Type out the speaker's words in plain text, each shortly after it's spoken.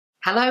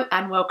Hello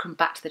and welcome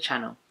back to the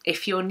channel.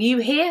 If you're new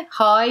here,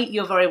 hi,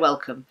 you're very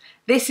welcome.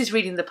 This is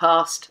Reading the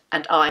Past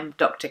and I'm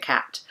Dr.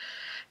 Cat.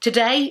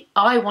 Today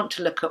I want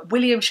to look at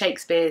William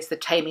Shakespeare's The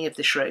Taming of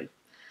the Shrew.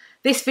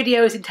 This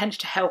video is intended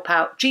to help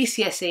out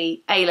GCSE,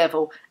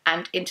 A-Level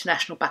and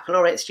International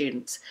Baccalaureate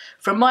students.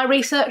 From my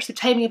research, The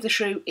Taming of the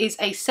Shrew is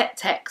a set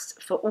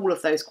text for all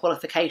of those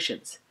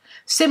qualifications.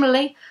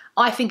 Similarly,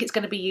 I think it's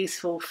going to be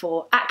useful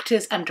for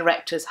actors and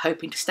directors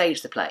hoping to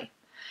stage the play,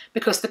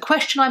 because the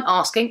question I'm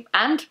asking,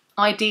 and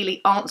ideally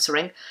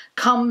answering,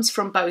 comes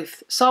from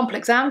both sample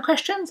exam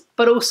questions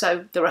but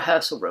also the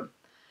rehearsal room.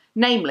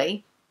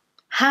 Namely,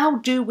 how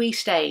do we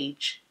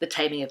stage The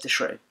Taming of the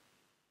Shrew?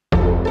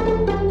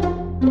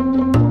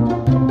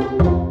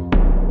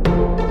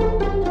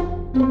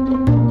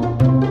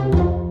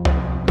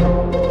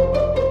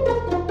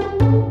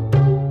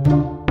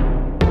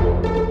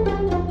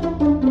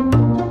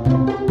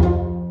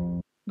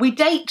 We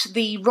date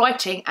the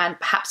writing and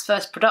perhaps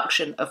first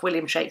production of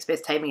William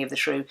Shakespeare's Taming of the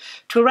Shrew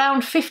to around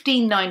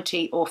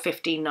 1590 or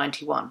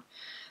 1591.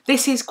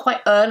 This is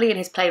quite early in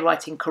his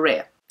playwriting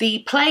career. The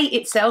play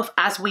itself,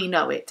 as we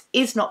know it,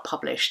 is not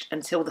published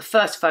until the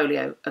first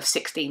folio of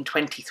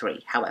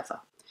 1623,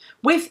 however.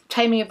 With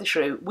Taming of the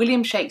Shrew,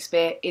 William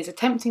Shakespeare is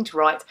attempting to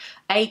write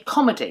a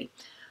comedy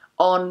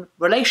on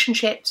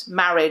relationships,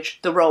 marriage,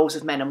 the roles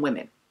of men and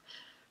women.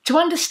 To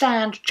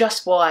understand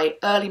just why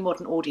early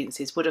modern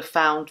audiences would have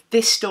found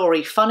this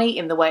story funny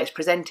in the way it's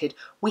presented,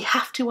 we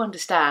have to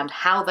understand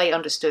how they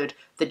understood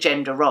the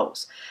gender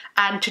roles.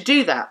 And to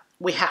do that,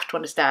 we have to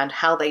understand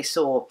how they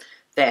saw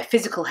their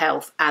physical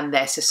health and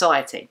their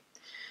society.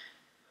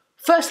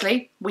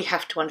 Firstly, we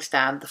have to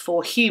understand the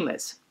four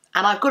humours,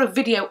 and I've got a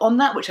video on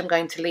that which I'm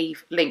going to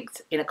leave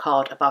linked in a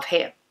card above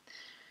here.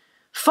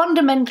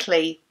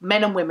 Fundamentally,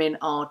 men and women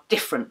are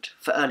different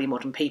for early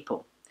modern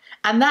people.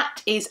 And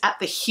that is at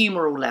the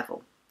humoral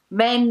level.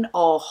 Men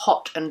are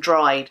hot and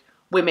dried,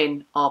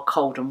 women are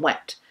cold and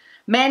wet.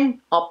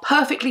 Men are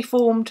perfectly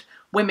formed,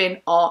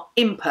 women are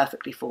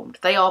imperfectly formed.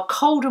 They are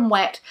cold and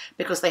wet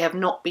because they have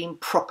not been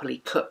properly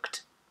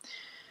cooked.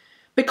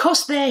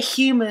 Because their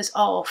humours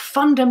are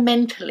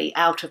fundamentally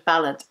out of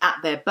balance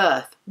at their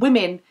birth,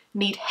 women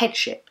need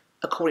headship,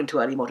 according to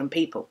early modern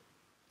people.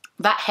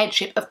 That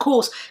headship, of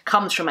course,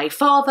 comes from a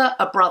father,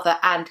 a brother,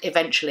 and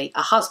eventually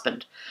a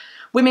husband.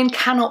 Women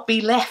cannot be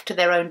left to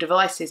their own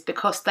devices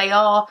because they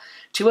are,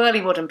 to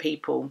early modern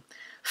people,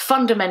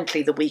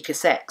 fundamentally the weaker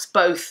sex,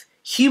 both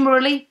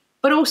humorally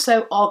but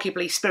also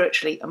arguably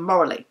spiritually and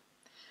morally.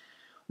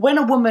 When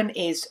a woman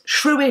is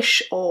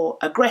shrewish or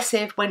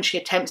aggressive, when she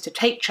attempts to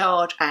take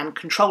charge and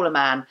control a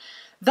man,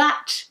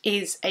 that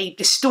is a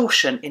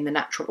distortion in the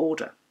natural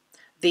order,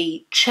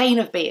 the chain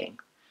of being.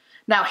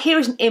 Now here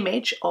is an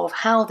image of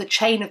how the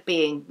chain of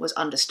being was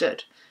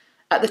understood.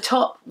 At the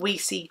top we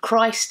see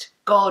Christ,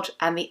 God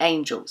and the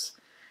angels.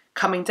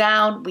 Coming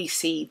down we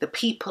see the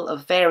people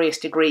of various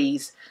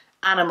degrees,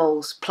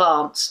 animals,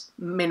 plants,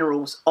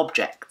 minerals,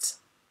 objects.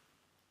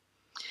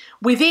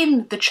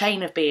 Within the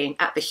chain of being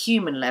at the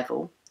human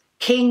level,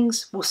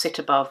 kings will sit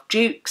above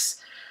dukes,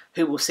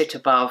 who will sit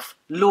above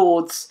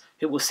lords,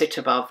 who will sit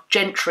above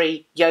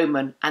gentry,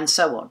 yeomen and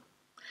so on.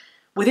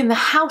 Within the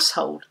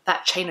household,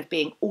 that chain of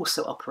being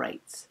also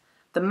operates.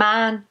 The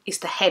man is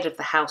the head of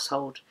the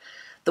household.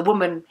 The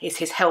woman is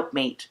his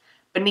helpmeet.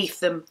 Beneath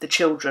them, the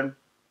children,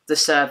 the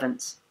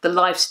servants, the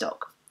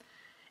livestock.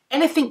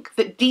 Anything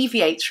that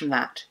deviates from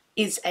that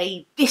is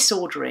a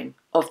disordering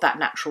of that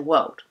natural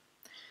world.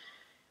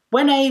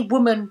 When a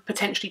woman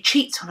potentially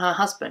cheats on her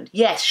husband,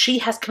 yes, she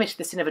has committed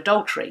the sin of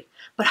adultery,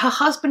 but her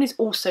husband is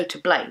also to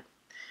blame.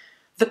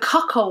 The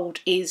cuckold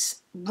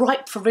is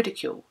ripe for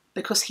ridicule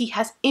because he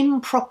has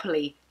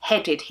improperly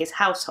headed his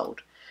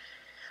household.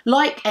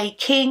 Like a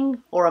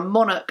king or a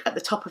monarch at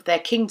the top of their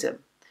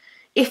kingdom,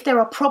 if there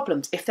are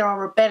problems, if there are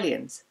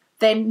rebellions,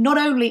 then not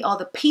only are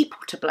the people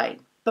to blame,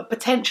 but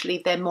potentially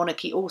their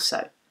monarchy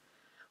also.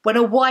 When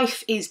a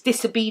wife is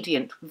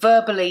disobedient,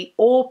 verbally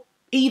or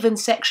even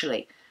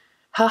sexually,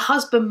 her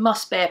husband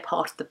must bear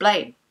part of the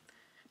blame.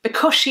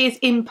 Because she is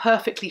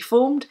imperfectly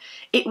formed,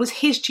 it was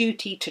his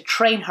duty to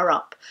train her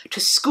up, to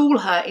school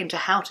her into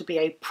how to be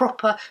a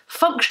proper,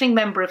 functioning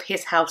member of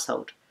his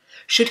household.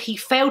 Should he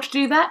fail to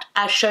do that,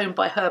 as shown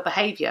by her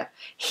behaviour,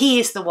 he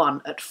is the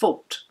one at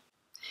fault.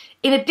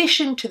 In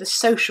addition to the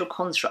social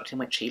construct in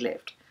which he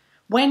lived,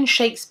 when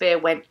Shakespeare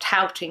went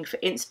touting for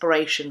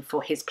inspiration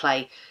for his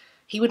play,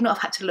 he would not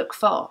have had to look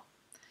far.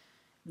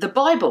 The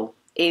Bible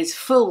is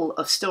full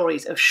of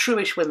stories of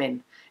shrewish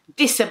women,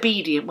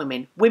 disobedient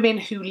women, women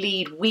who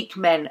lead weak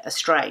men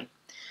astray.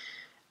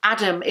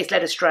 Adam is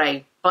led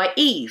astray by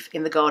Eve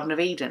in the Garden of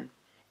Eden.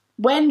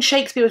 When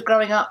Shakespeare was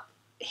growing up,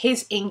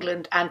 his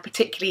England and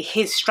particularly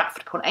his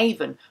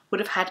Stratford-upon-Avon would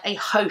have had a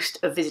host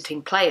of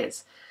visiting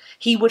players.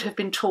 He would have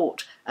been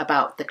taught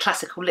about the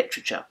classical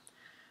literature,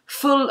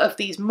 full of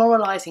these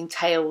moralising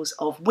tales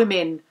of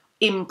women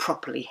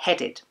improperly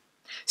headed.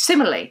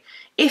 Similarly,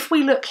 if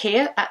we look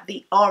here at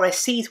the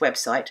RSC's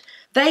website,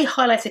 they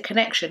highlight a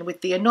connection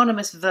with the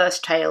anonymous verse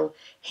tale,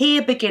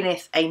 "Here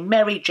beginneth a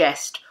merry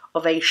jest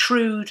of a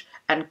shrewd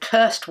and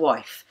cursed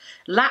wife,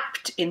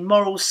 lapped in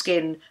moral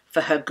skin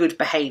for her good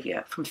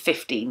behaviour, from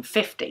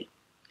 1550.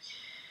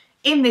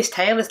 In this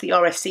tale, as the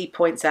RSC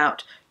points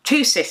out,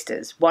 two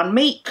sisters, one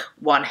meek,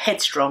 one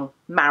headstrong,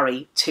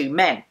 marry two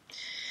men.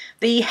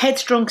 The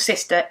headstrong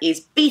sister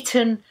is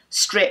beaten,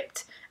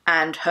 stripped,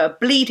 and her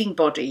bleeding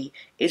body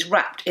is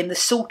wrapped in the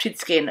salted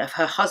skin of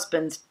her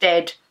husband's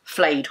dead,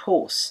 flayed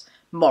horse.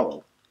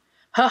 Moral: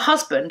 her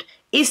husband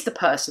is the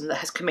person that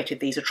has committed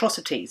these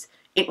atrocities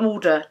in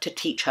order to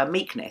teach her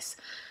meekness.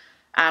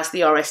 As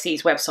the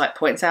RSC's website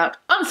points out,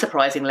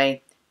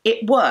 unsurprisingly,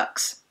 it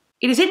works.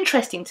 It is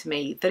interesting to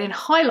me that in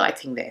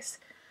highlighting this,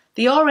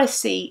 the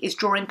RSC is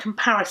drawing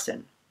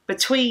comparison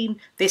between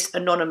this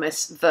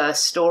anonymous verse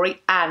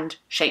story and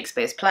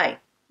Shakespeare's play.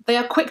 They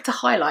are quick to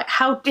highlight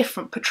how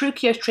different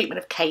Petruchio's treatment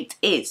of Kate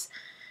is.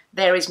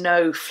 There is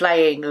no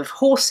flaying of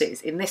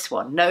horses in this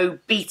one, no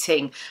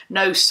beating,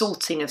 no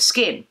salting of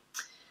skin.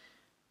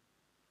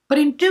 But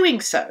in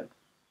doing so,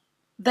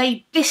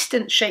 they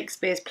distance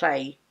Shakespeare's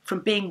play from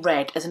being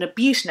read as an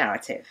abuse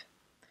narrative.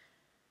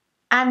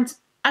 And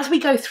as we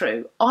go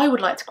through, I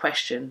would like to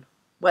question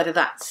whether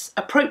that's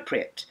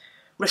appropriate,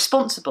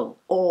 responsible,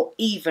 or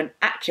even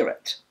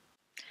accurate.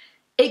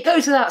 It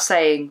goes without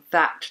saying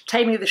that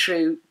Taming of the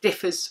Shrew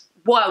differs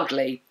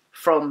wildly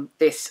from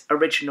this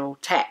original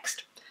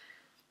text.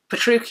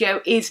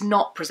 Petruchio is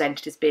not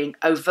presented as being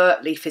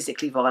overtly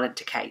physically violent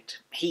to Kate.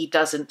 He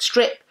doesn't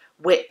strip,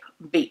 whip,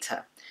 beat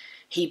her.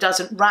 He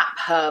doesn't wrap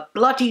her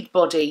bloodied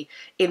body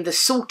in the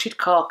salted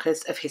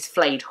carcass of his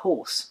flayed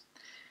horse.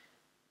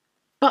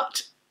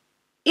 But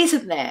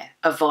isn't there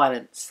a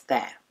violence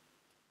there?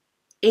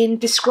 In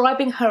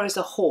describing her as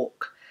a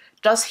hawk,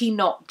 does he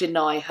not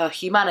deny her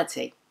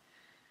humanity?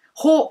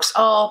 Hawks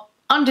are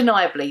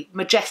undeniably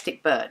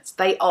majestic birds.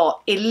 They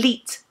are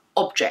elite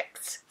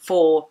objects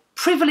for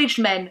privileged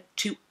men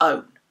to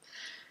own.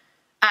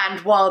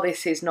 And while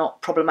this is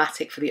not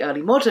problematic for the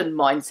early modern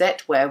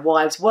mindset, where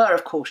wives were,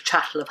 of course,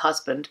 chattel of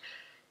husband,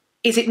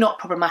 is it not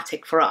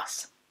problematic for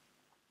us?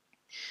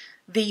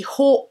 The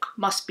hawk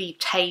must be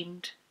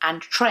tamed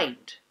and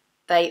trained.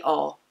 They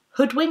are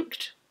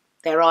hoodwinked,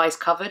 their eyes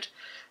covered,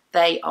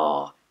 they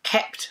are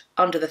kept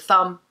under the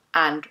thumb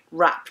and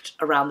wrapped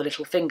around the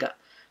little finger,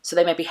 so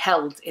they may be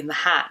held in the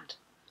hand.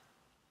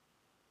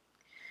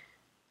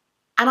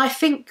 And I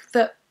think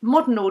that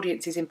modern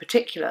audiences in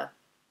particular,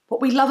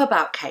 what we love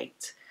about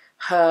Kate,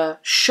 her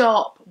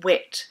sharp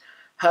wit,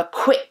 her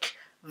quick,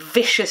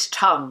 vicious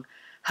tongue,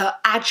 her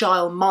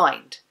agile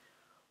mind,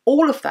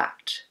 all of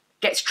that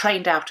gets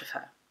trained out of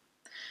her.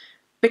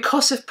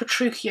 Because of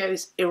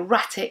Petruchio's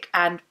erratic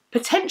and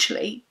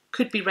potentially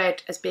could be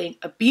read as being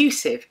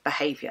abusive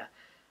behaviour,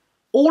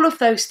 all of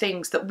those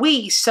things that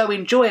we so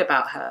enjoy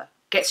about her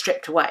get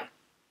stripped away.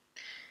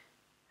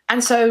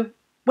 And so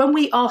when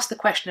we ask the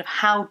question of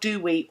how do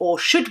we or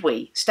should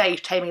we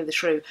stage Taming of the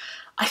Shrew,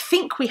 I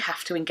think we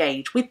have to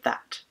engage with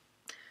that.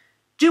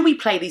 Do we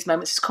play these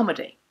moments as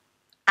comedy,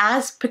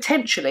 as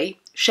potentially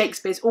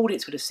Shakespeare's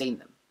audience would have seen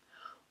them?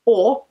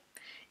 Or,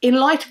 in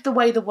light of the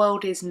way the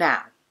world is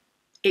now,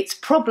 its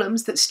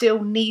problems that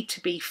still need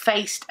to be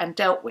faced and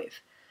dealt with,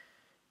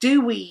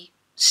 do we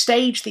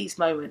stage these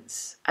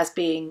moments as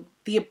being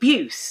the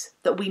abuse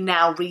that we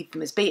now read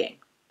them as being?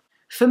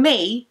 For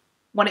me,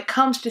 when it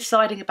comes to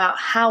deciding about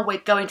how we're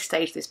going to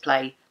stage this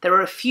play, there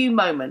are a few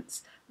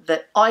moments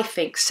that I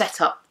think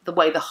set up the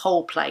way the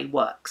whole play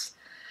works.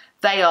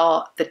 They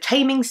are the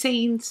taming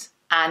scenes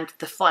and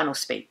the final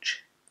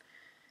speech.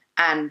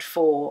 And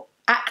for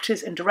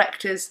actors and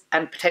directors,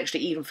 and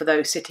potentially even for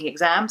those sitting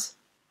exams,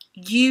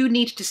 you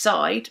need to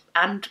decide,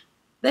 and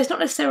there's not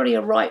necessarily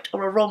a right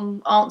or a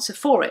wrong answer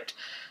for it,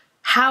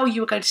 how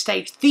you are going to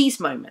stage these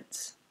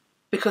moments.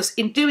 Because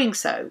in doing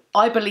so,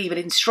 I believe it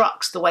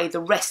instructs the way the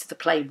rest of the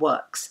play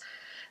works.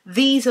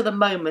 These are the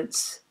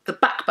moments, the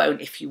backbone,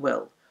 if you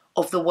will,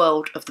 of the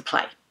world of the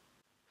play.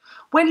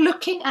 When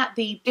looking at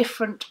the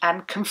different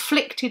and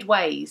conflicted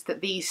ways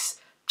that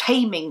these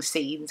taming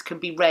scenes can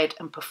be read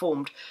and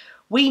performed,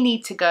 we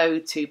need to go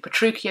to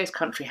Petruchio's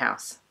country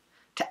house,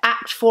 to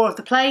Act 4 of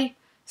the play,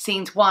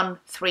 scenes 1,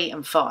 3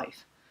 and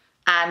 5.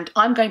 And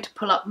I'm going to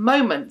pull up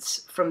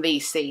moments from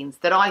these scenes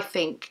that I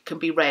think can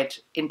be read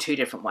in two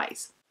different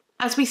ways.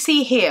 As we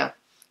see here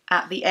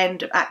at the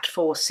end of Act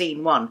 4,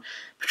 Scene 1,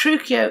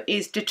 Petruchio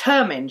is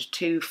determined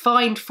to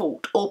find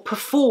fault or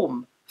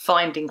perform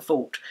finding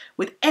fault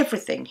with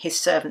everything his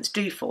servants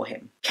do for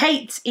him.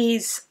 Kate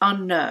is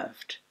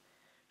unnerved.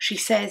 She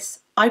says,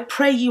 "I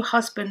pray you,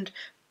 husband,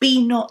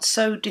 be not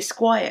so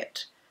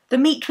disquiet. The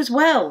meat was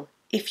well,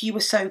 if you were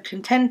so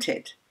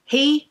contented."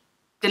 He,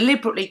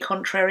 deliberately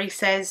contrary,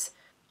 says,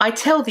 "I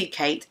tell thee,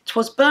 Kate,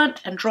 'twas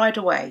burnt and dried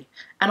away,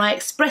 and I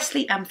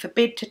expressly am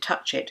forbid to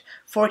touch it,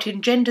 for it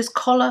engenders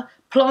choler,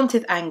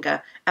 planteth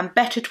anger, and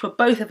better 'twere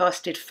both of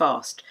us did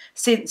fast,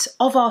 since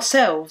of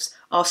ourselves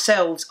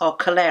are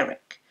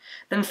choleric,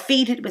 than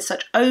feed it with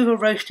such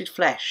over-roasted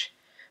flesh.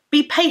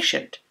 Be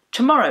patient,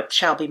 tomorrow it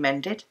shall be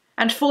mended,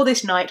 and for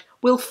this night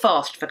we'll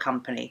fast for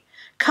company.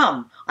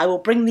 Come, I will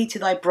bring thee to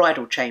thy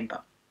bridal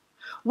chamber."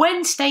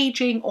 When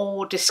staging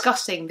or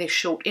discussing this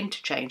short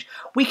interchange,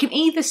 we can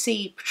either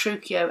see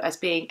Petruchio as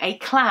being a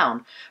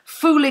clown,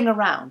 fooling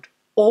around,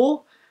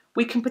 or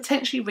we can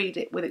potentially read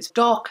it with its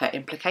darker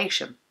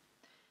implication.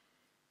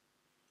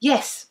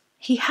 Yes,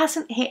 he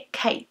hasn't hit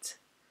Kate,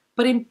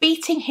 but in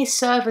beating his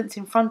servants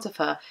in front of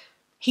her,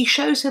 he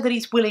shows her that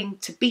he's willing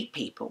to beat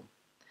people.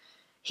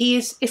 He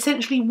is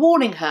essentially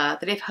warning her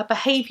that if her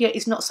behaviour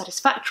is not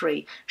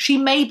satisfactory, she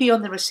may be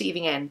on the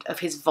receiving end of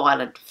his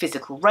violent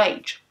physical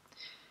rage.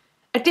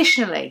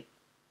 Additionally,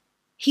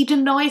 he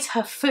denies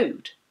her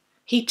food.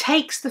 He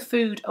takes the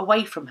food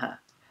away from her.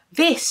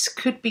 This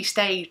could be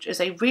staged as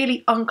a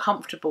really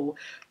uncomfortable,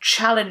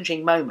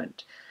 challenging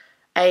moment.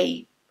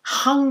 A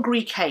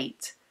hungry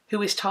Kate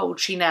who is told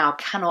she now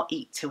cannot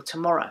eat till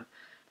tomorrow.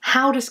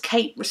 How does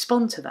Kate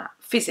respond to that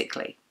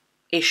physically?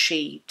 Is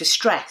she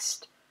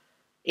distressed?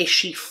 Is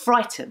she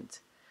frightened?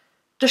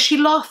 Does she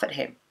laugh at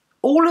him?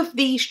 All of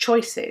these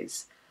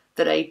choices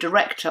that a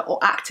director or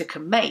actor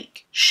can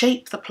make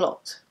shape the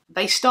plot.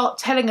 They start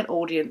telling an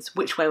audience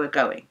which way we're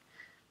going.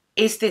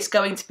 Is this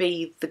going to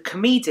be the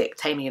comedic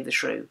Taming of the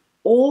Shrew,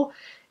 or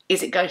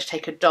is it going to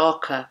take a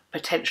darker,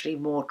 potentially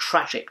more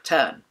tragic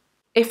turn?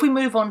 If we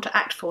move on to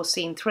Act 4,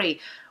 Scene 3,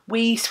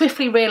 we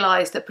swiftly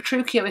realise that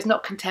Petruchio is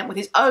not content with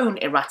his own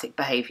erratic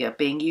behaviour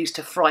being used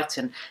to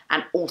frighten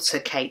and alter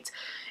Kate.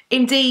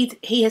 Indeed,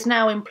 he has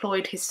now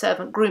employed his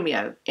servant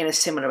Grumio in a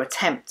similar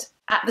attempt.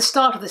 At the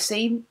start of the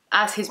scene,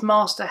 as his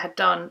master had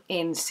done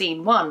in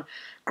Scene 1,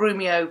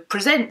 Grumio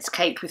presents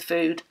Kate with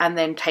food and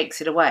then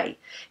takes it away.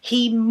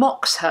 He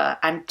mocks her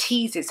and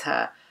teases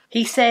her.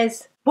 He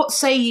says, "What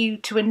say you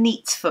to a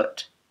neat's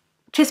foot?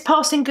 'Tis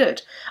passing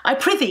good. I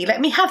prithee, let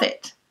me have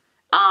it.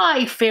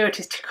 I fear it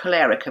is too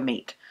choleric a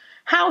meat.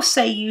 How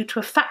say you to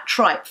a fat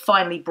tripe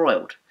finely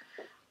broiled?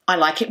 I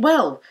like it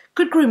well.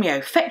 Good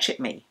Grumio, fetch it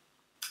me.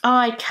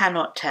 I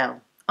cannot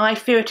tell. I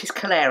fear it is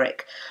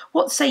choleric.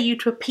 What say you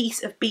to a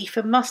piece of beef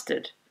and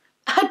mustard?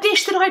 A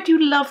dish that I do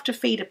love to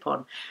feed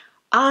upon.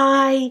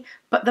 Aye,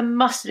 but the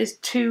mustard is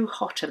too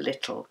hot a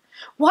little.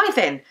 Why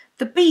then,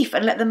 the beef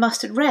and let the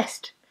mustard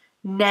rest.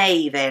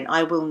 Nay, then,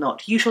 I will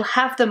not. You shall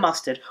have the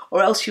mustard,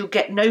 or else you'll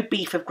get no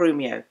beef of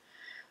Grumio.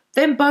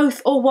 Then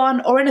both, or one,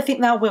 or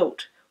anything thou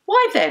wilt.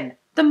 Why then,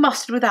 the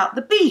mustard without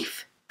the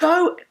beef?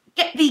 Go,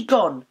 get thee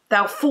gone,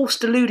 thou false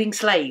deluding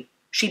slave."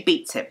 She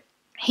beats him.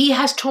 He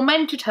has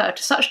tormented her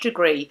to such a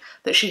degree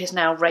that she has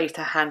now raised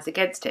her hands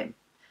against him.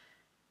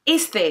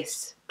 Is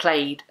this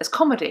played as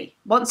comedy?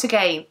 Once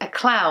again, a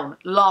clown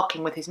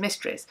larking with his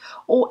mistress?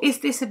 Or is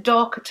this a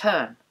darker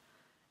turn?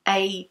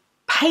 A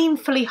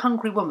painfully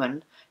hungry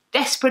woman,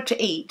 desperate to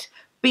eat,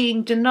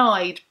 being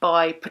denied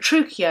by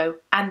Petruchio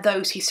and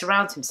those he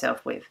surrounds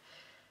himself with?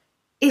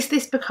 Is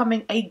this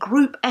becoming a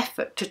group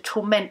effort to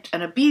torment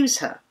and abuse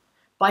her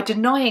by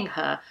denying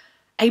her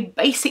a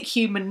basic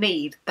human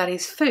need that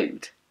is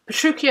food?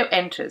 Petruchio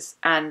enters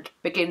and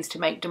begins to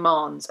make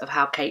demands of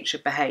how Kate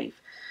should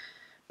behave.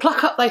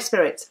 "Pluck up thy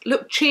spirits,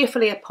 look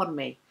cheerfully upon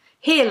me.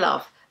 Here,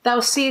 love,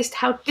 thou seest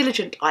how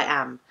diligent I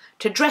am,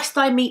 to dress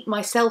thy meat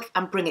myself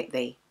and bring it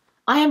thee.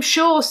 I am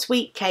sure,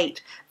 sweet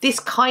Kate, this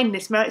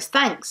kindness merits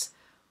thanks.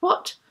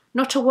 What,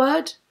 not a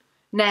word?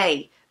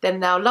 Nay, then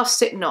thou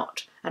lovest it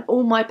not, and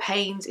all my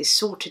pains is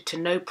sorted to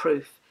no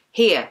proof.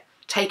 Here,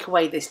 take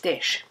away this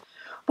dish."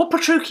 What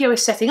Petruchio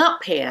is setting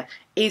up here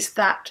is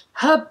that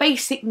her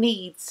basic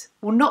needs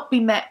will not be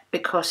met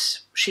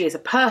because she is a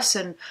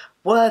person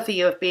worthy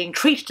of being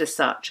treated as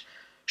such.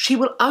 She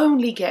will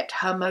only get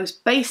her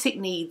most basic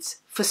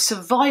needs for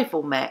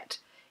survival met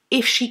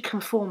if she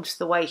conforms to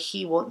the way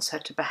he wants her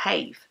to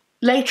behave.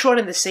 Later on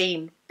in the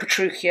scene,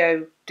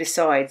 Petruchio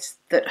decides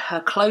that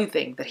her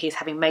clothing that he is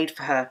having made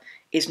for her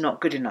is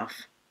not good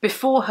enough.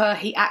 Before her,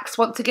 he acts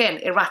once again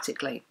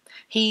erratically.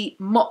 He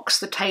mocks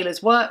the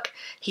tailor's work.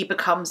 He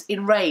becomes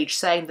enraged,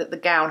 saying that the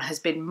gown has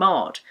been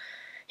marred.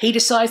 He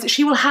decides that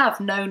she will have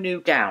no new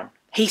gown.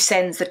 He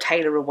sends the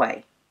tailor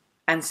away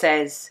and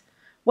says,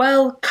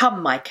 "Well,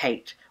 come, my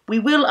Kate, we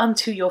will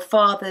unto your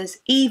fathers,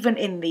 even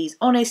in these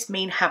honest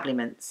mean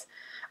habiliments.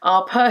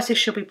 Our purses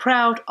shall be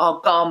proud, our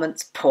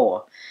garments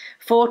poor.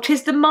 For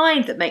 'tis the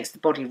mind that makes the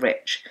body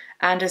rich,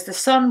 and as the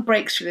sun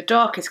breaks through the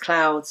darkest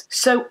clouds,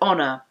 so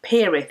honour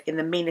peereth in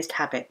the meanest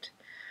habit.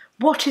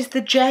 What is the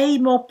jay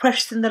more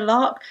precious than the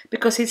lark,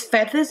 because his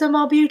feathers are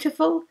more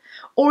beautiful?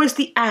 Or is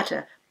the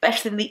adder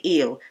better than the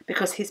eel,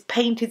 because his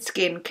painted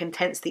skin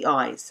contents the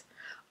eyes?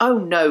 Oh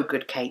no,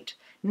 good Kate,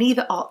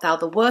 neither art thou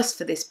the worse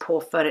for this poor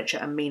furniture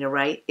and mean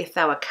array. If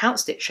thou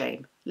account'st it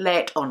shame, lay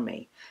it on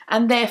me,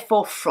 and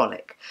therefore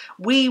frolic.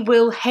 We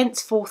will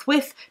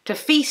henceforthwith to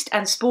feast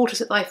and sport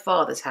us at thy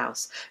father's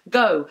house.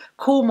 Go,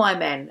 call my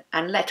men,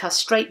 and let us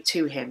straight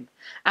to him,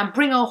 and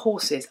bring our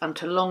horses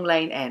unto Long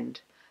Lane End.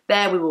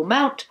 There we will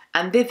mount,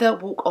 and thither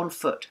walk on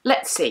foot.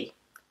 Let's see,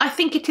 I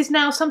think it is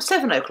now some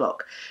 7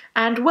 o'clock,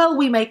 and well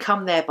we may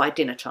come there by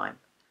dinner time."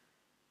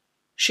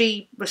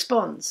 She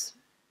responds,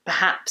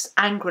 perhaps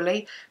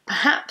angrily,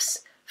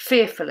 perhaps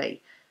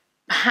fearfully,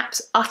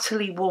 perhaps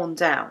utterly worn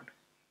down.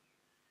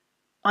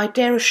 "I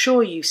dare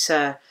assure you,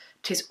 sir,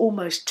 'tis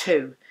almost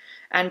 2,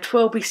 and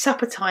 'twill be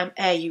supper time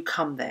ere you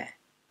come there.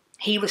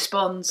 He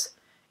responds,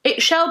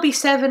 it shall be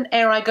 7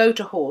 ere I go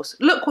to horse.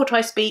 Look what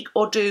I speak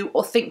or do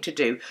or think to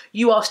do.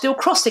 You are still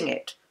crossing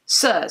it.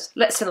 Sirs,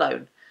 let's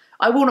alone.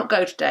 I will not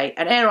go today,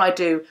 and ere I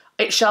do,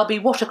 it shall be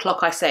what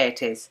o'clock I say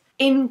it is.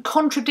 In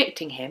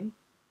contradicting him,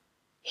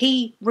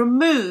 he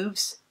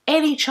removes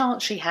any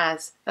chance she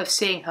has of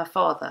seeing her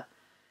father.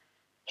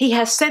 He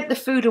has sent the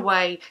food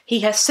away,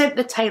 he has sent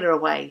the tailor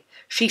away.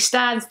 She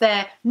stands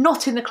there,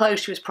 not in the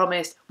clothes she was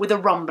promised, with a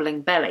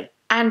rumbling belly.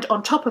 And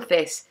on top of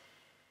this,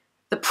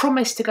 the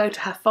promise to go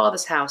to her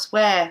father's house,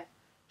 where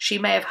she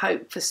may have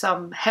hoped for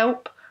some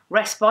help,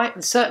 respite,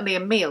 and certainly a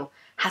meal,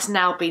 has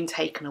now been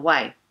taken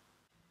away.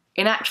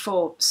 In Act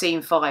 4,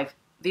 Scene 5,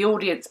 the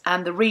audience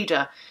and the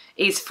reader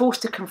is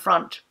forced to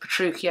confront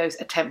Petruchio's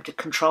attempt to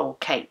control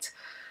Kate.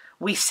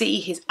 We see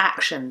his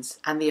actions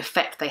and the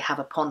effect they have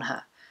upon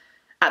her.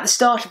 At the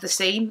start of the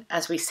scene,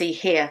 as we see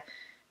here,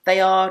 they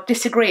are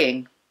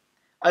disagreeing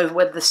over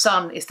whether the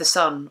sun is the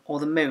sun or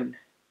the moon.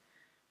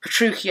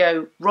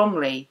 Petruchio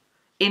wrongly,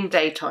 in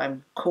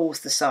daytime, calls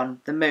the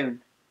sun the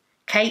moon.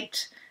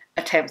 Kate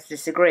attempts to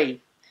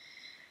disagree.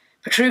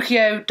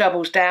 Petruchio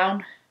doubles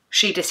down.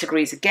 She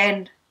disagrees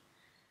again.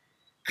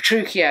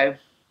 Petruchio,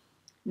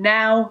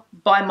 now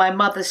by my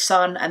mother's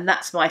son, and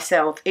that's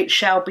myself, it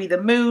shall be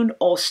the moon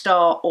or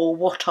star or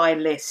what I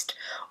list,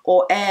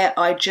 or ere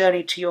I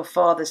journey to your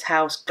father's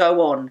house,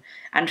 go on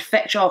and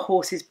fetch our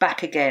horses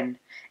back again,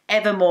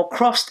 evermore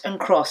crossed and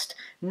crossed,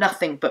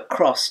 nothing but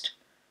crossed.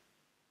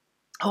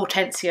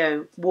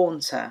 Hortensio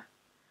warns her,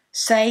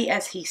 say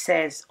as he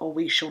says, or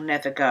we shall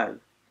never go.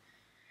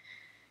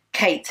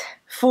 Kate,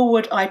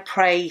 forward I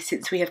pray,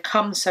 since we have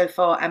come so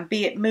far, and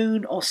be it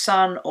moon or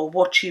sun or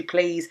what you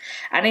please,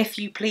 and if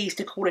you please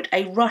to call it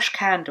a rush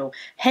candle,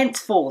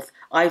 henceforth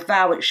I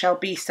vow it shall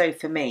be so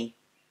for me.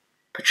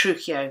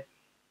 Petruchio,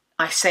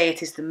 I say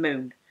it is the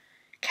moon.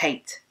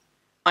 Kate,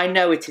 I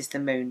know it is the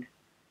moon.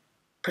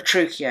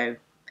 Petruchio,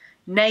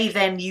 nay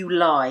then you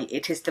lie,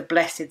 it is the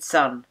blessed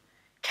sun.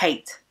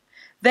 Kate,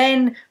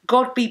 then,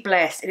 God be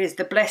blessed, it is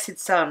the blessed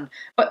sun,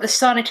 but the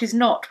sun it is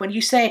not when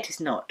you say it is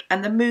not,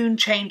 and the moon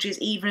changes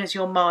even as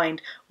your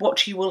mind,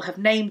 what you will have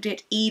named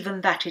it, even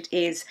that it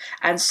is,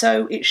 and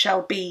so it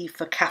shall be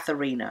for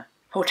Katharina.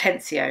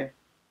 Hortensio,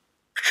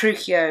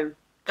 Petruchio,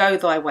 go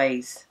thy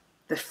ways,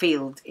 the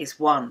field is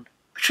won.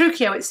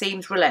 Petruchio, it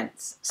seems,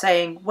 relents,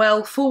 saying,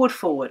 well, forward,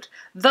 forward,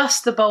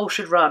 thus the bowl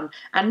should run,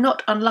 and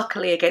not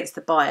unluckily against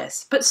the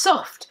bias, but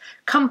soft,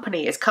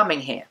 company is coming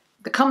here.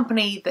 The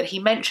company that he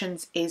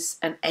mentions is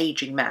an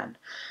ageing man.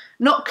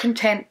 Not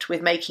content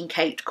with making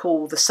Kate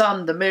call the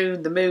sun, the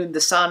moon, the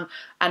sun,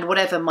 and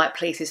whatever might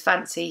please his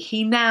fancy,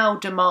 he now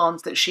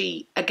demands that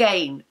she,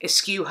 again,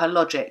 eschew her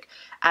logic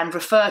and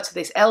refer to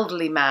this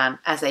elderly man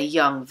as a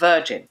young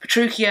virgin.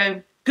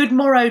 Petruchio, good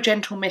morrow,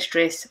 gentle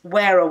mistress,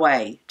 where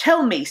away?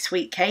 Tell me,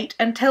 sweet Kate,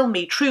 and tell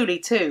me truly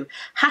too,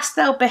 hast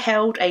thou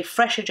beheld a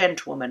fresher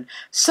gentlewoman,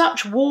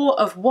 such war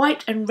of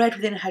white and red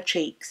within her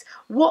cheeks?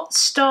 What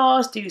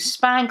stars do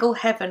spangle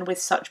heaven with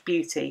such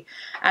beauty,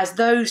 as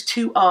those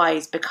two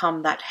eyes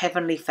become that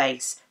heavenly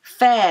face?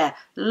 Fair,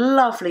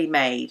 lovely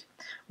maid,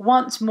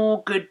 once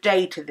more good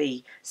day to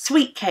thee.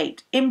 Sweet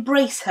Kate,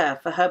 embrace her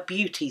for her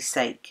beauty's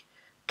sake.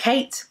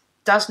 Kate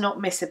does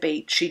not miss a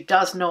beat. She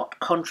does not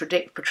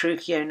contradict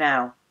Petruchio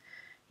now.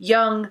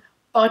 Young,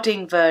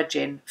 budding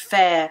virgin,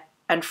 fair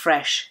and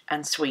fresh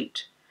and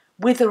sweet.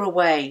 Whither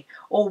away,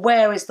 or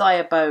where is thy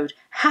abode?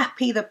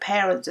 Happy the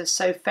parents of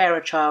so fair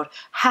a child,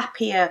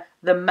 happier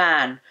the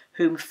man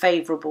whom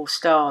favourable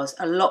stars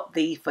allot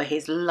thee for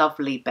his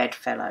lovely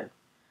bedfellow.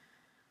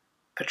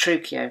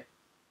 Petruchio.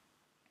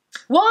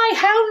 Why,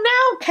 how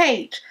now,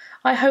 Kate?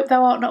 I hope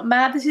thou art not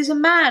mad. This is a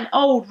man,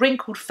 old,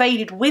 wrinkled,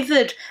 faded,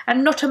 withered,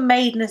 and not a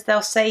maiden as thou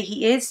say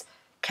he is.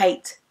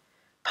 Kate.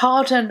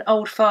 Pardon,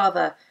 old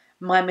father,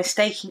 my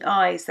mistaking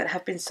eyes that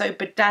have been so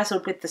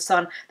bedazzled with the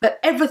sun, that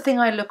everything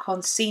I look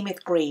on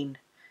seemeth green.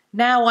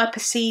 Now I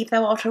perceive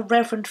thou art a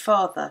reverend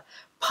father.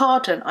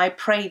 Pardon, I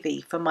pray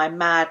thee, for my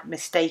mad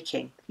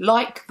mistaking.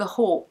 Like the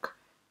hawk,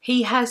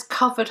 he has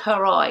covered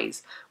her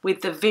eyes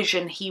with the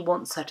vision he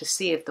wants her to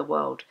see of the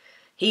world.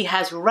 He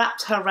has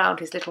wrapped her round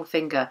his little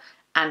finger,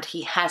 and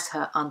he has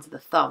her under the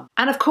thumb.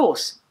 And of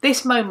course,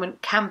 this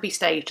moment can be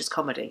staged as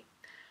comedy.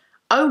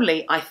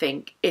 Only, I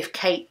think, if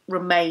Kate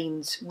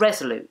remains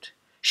resolute.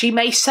 She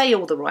may say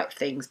all the right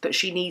things, but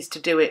she needs to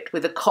do it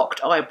with a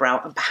cocked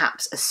eyebrow and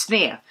perhaps a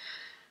sneer.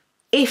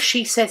 If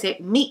she says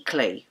it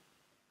meekly,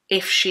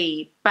 if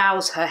she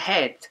bows her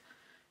head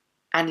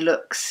and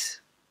looks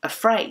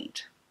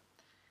afraid,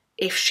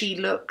 if she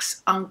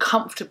looks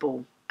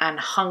uncomfortable and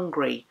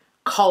hungry,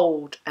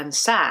 cold and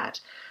sad,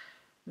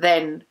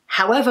 then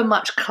however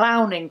much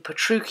clowning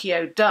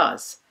Petruchio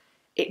does,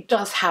 it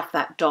does have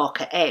that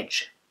darker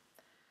edge.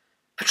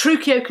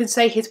 Petruchio can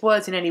say his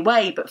words in any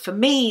way, but for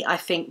me, I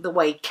think the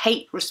way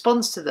Kate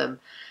responds to them,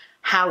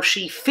 how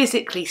she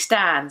physically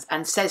stands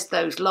and says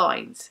those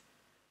lines,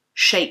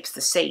 shapes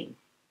the scene.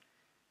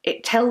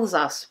 It tells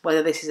us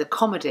whether this is a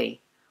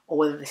comedy or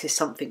whether this is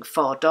something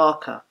far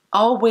darker.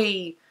 Are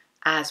we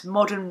as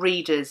modern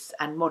readers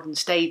and modern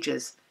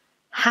stagers,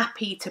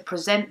 happy to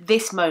present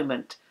this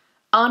moment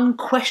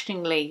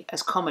unquestioningly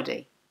as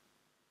comedy.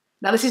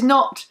 Now, this is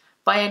not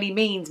by any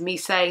means me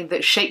saying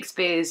that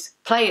Shakespeare's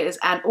players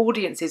and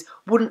audiences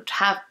wouldn't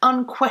have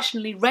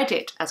unquestionably read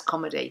it as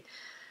comedy.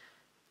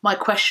 My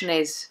question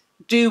is,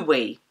 do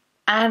we?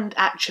 And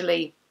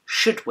actually,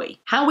 should we?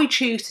 How we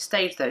choose to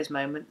stage those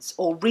moments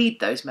or read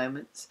those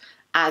moments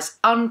as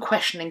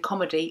unquestioning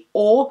comedy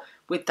or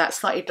with that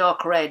slightly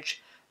darker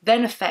edge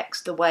then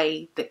affects the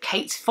way that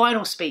Kate's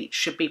final speech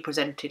should be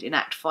presented in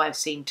Act 5,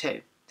 Scene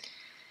 2.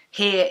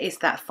 Here is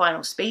that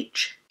final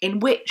speech, in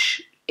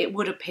which it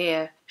would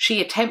appear she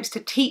attempts to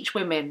teach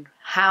women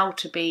how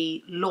to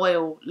be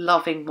loyal,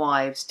 loving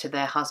wives to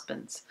their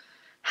husbands,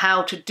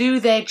 how to do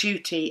their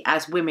duty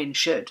as women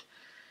should.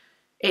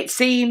 It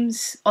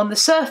seems on the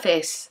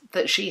surface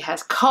that she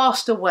has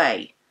cast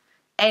away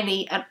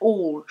any and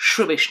all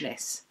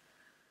shrewishness.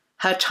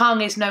 Her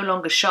tongue is no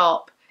longer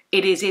sharp,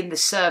 it is in the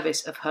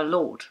service of her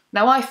Lord.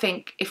 Now, I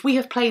think if we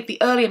have played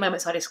the earlier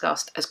moments I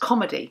discussed as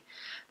comedy,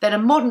 then a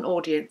modern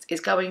audience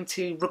is going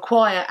to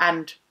require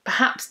and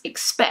perhaps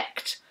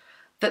expect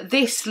that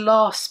this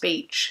last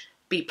speech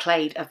be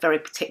played a very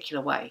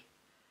particular way.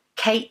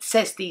 Kate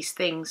says these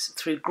things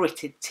through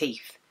gritted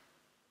teeth.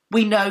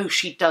 We know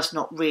she does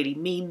not really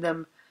mean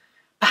them.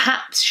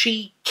 Perhaps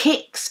she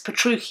kicks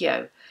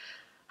Petruchio.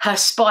 Her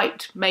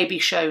spite may be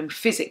shown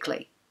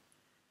physically.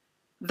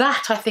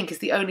 That, I think, is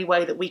the only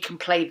way that we can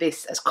play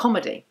this as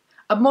comedy.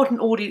 A modern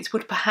audience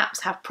would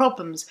perhaps have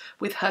problems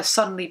with her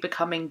suddenly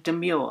becoming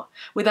demure,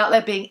 without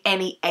there being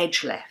any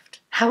edge left.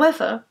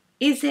 However,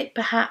 is it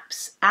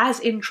perhaps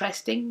as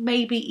interesting,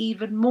 maybe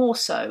even more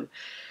so,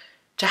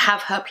 to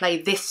have her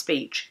play this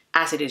speech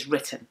as it is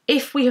written?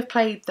 If we have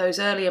played those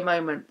earlier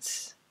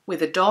moments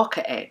with a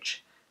darker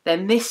edge,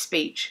 then this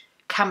speech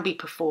can be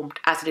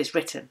performed as it is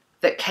written,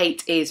 that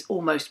Kate is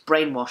almost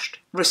brainwashed,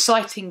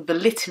 reciting the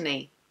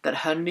litany that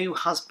her new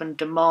husband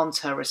demands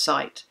her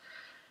recite,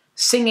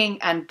 singing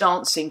and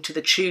dancing to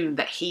the tune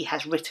that he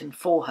has written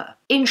for her.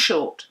 In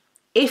short,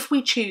 if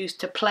we choose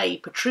to play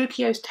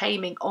Petruchio's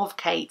taming of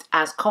Kate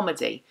as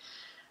comedy,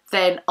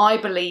 then I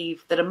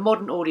believe that a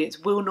modern audience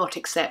will not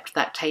accept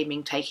that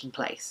taming taking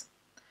place.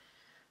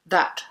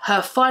 That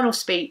her final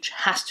speech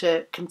has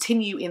to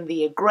continue in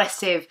the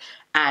aggressive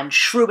and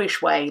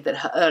shrewish way that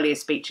her earlier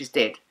speeches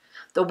did.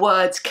 The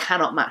words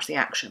cannot match the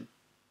action.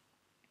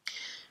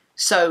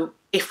 So,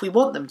 if we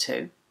want them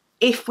to,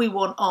 if we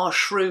want our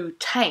shrew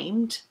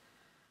tamed,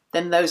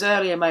 then those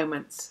earlier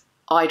moments,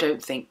 I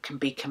don't think, can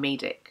be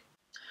comedic.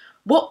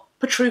 What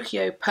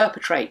Petruchio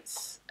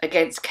perpetrates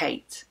against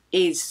Kate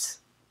is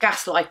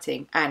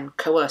gaslighting and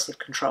coercive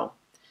control.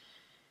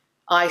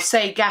 I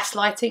say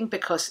gaslighting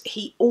because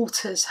he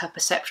alters her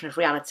perception of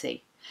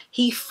reality.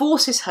 He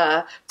forces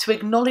her to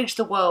acknowledge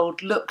the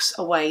world looks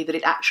a way that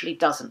it actually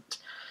doesn't.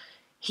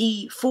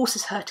 He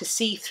forces her to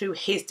see through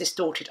his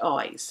distorted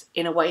eyes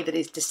in a way that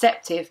is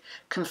deceptive,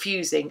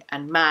 confusing,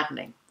 and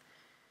maddening.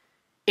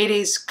 It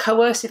is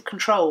coercive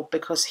control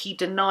because he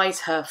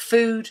denies her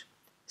food,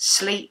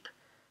 sleep,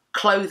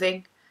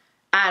 clothing,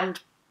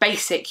 and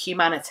basic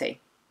humanity.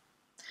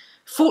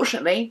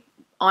 Fortunately,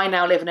 I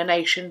now live in a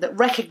nation that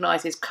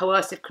recognises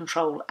coercive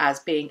control as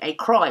being a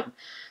crime,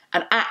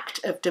 an act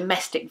of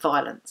domestic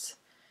violence.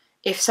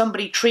 If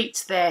somebody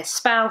treats their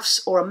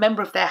spouse or a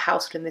member of their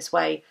household in this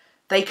way,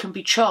 they can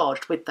be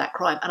charged with that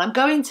crime. And I'm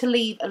going to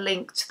leave a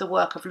link to the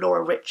work of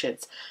Laura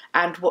Richards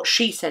and what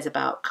she says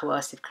about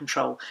coercive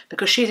control,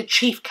 because she's a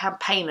chief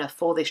campaigner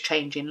for this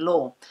change in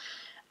law.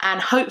 And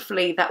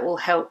hopefully that will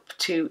help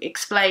to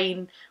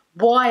explain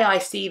why I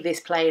see this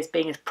play as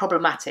being as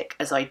problematic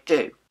as I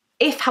do.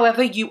 If,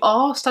 however, you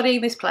are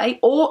studying this play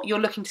or you're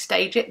looking to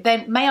stage it,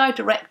 then may I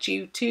direct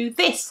you to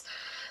this.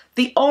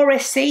 The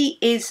RSC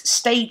is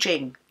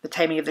staging The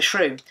Taming of the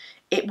Shrew.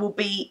 It will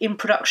be in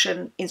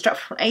production in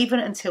Stratford-upon-Avon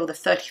until the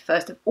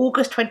 31st of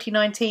August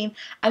 2019,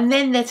 and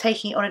then they're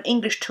taking it on an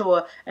English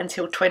tour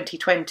until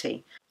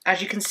 2020.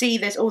 As you can see,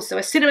 there's also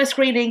a cinema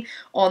screening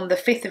on the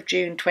 5th of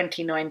June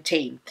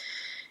 2019.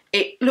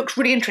 It looks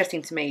really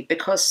interesting to me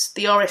because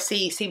the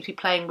RSC seems to be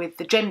playing with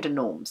the gender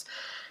norms.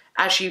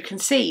 As you can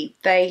see,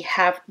 they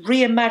have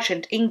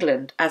reimagined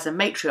England as a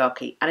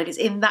matriarchy, and it is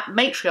in that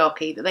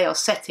matriarchy that they are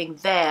setting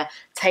their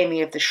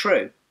Taming of the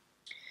Shrew.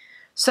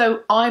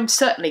 So I'm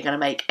certainly going to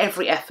make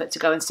every effort to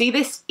go and see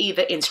this,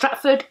 either in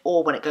Stratford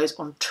or when it goes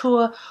on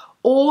tour,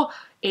 or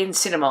in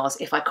cinemas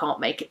if I can't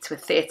make it to a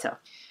theatre.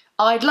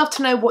 I'd love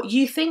to know what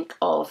you think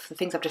of the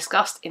things I've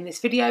discussed in this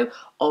video,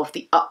 of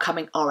the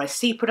upcoming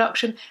RSC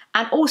production,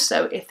 and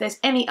also if there's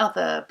any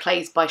other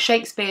plays by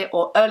Shakespeare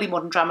or early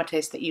modern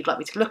dramatists that you'd like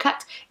me to look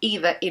at,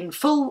 either in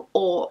full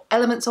or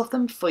elements of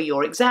them for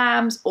your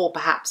exams, or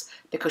perhaps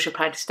because you're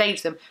planning to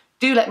stage them.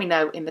 Do let me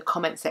know in the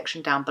comment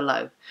section down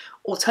below.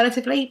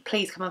 Alternatively,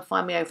 please come and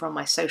find me over on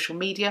my social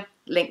media,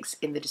 links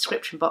in the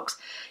description box.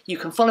 You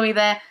can follow me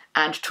there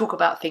and talk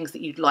about things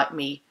that you'd like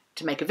me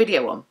to make a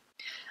video on.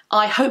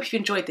 I hope you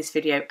enjoyed this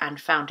video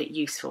and found it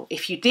useful.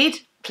 If you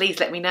did, please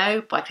let me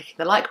know by clicking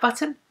the like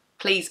button.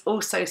 please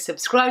also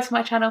subscribe to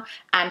my channel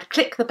and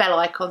click the bell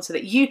icon so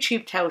that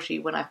YouTube tells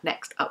you when I've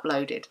next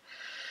uploaded.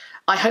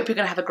 I hope you're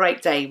going to have a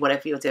great day,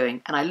 whatever you're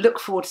doing, and I look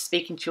forward to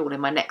speaking to you all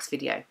in my next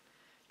video.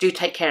 Do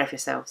take care of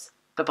yourselves.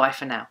 Bye-bye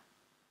for now.